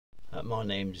My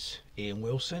name's Ian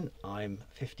Wilson. I'm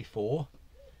 54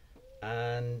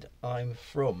 and I'm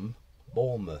from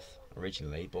Bournemouth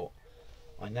originally, but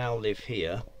I now live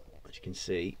here, as you can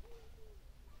see,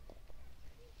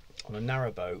 on a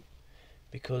narrowboat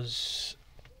because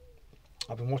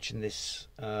I've been watching this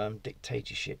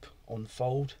dictatorship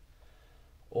unfold,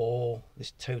 or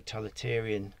this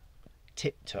totalitarian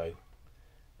tiptoe,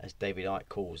 as David Icke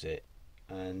calls it.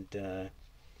 And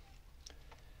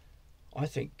I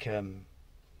think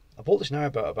I bought this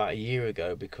narrowboat about a year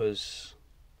ago because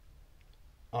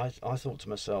I thought to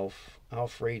myself, our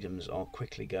freedoms are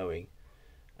quickly going,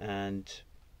 and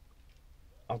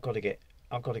I've got to get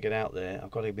out there.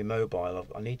 I've got to be mobile.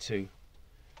 I need to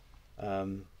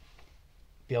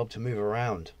be able to move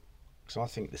around, because I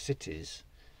think the cities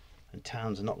and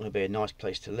towns are not going to be a nice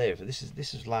place to live.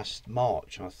 This is last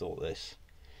March I thought this.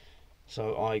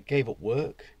 So I gave up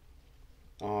work.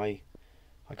 I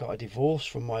got a divorce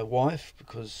from my wife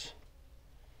because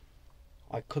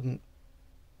I couldn't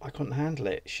handle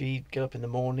it. She'd get up in the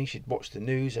morning, she'd watch the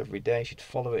news every day, she'd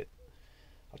follow it.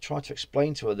 I tried to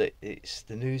explain to her that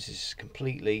the news is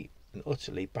completely and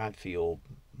utterly bad for your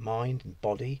mind and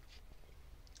body.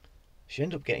 She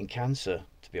ended up getting cancer,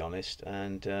 to be honest,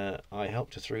 and I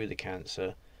helped her through the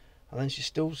cancer. And then she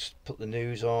still put the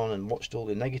news on and watched all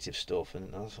the negative stuff,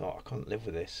 and I thought, I couldn't live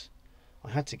with this.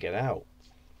 I had to get out.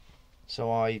 So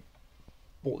I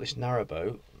bought this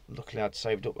narrowboat. Luckily I'd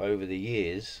saved up over the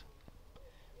years,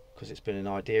 because it's been an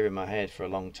idea in my head for a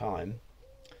long time.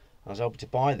 I was able to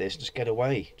buy this, just get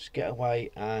away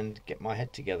and get my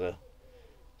head together.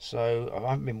 So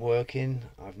I haven't been working.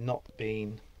 I've not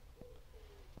been.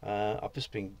 I've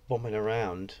just been bumming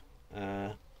around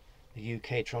the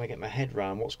UK trying to get my head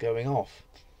around what's going off.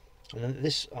 And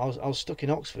then I was stuck in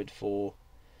Oxford for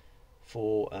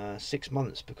 6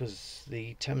 months because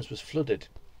the Thames was flooded.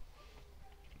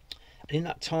 And in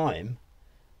that time,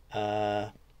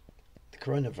 the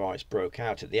coronavirus broke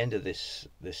out at the end of this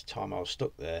time I was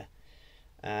stuck there,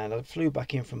 and I flew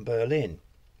back in from Berlin.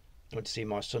 I went to see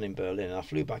my son in Berlin, and I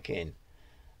flew back in,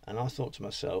 and I thought to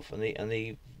myself, and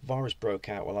the virus broke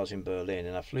out while I was in Berlin,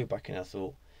 and I flew back in. I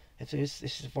thought, if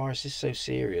this virus is so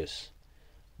serious,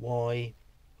 why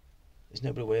is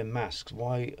nobody wearing masks?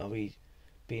 Why are we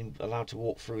being allowed to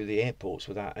walk through the airports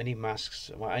without any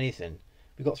masks, without anything?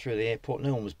 We got through the airport,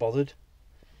 no one was bothered.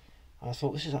 I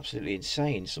thought, this is absolutely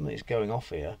insane. Something's going off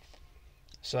here.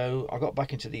 So I got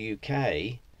back into the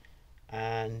UK,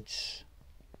 and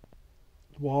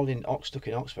while stuck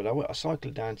in Oxford, I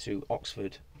cycled down to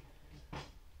Oxford.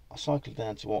 I cycled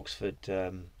down to Oxford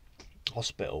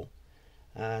Hospital,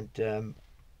 and there's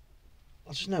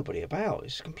just nobody about.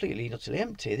 It's completely and utterly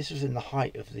empty. This was in the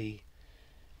height of the.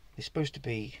 It's supposed to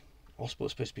be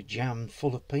hospital's supposed to be jammed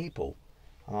full of people.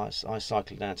 And I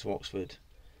cycled down to Oxford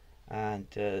and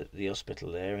the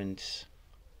hospital there, and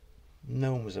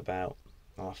no one was about.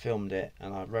 And I filmed it,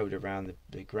 and I rode around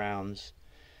the grounds,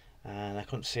 and I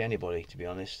couldn't see anybody, to be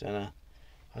honest. And I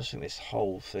just think this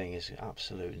whole thing is an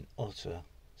absolute and utter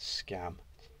scam.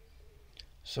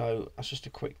 So that's just a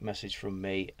quick message from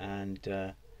me.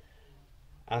 And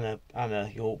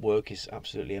Anna, your work is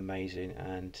absolutely amazing,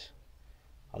 and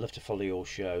I love to follow your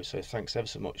show. So thanks ever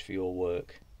so much for your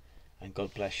work, and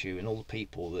God bless you and all the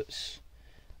people that's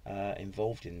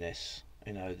involved in this.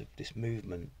 You know, this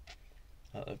movement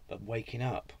of waking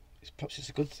up. Perhaps it's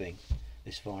a good thing,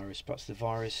 this virus. Perhaps the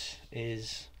virus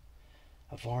is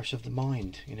a virus of the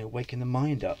mind, you know, waking the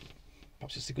mind up.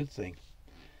 Perhaps it's a good thing.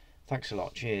 Thanks a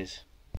lot. Cheers.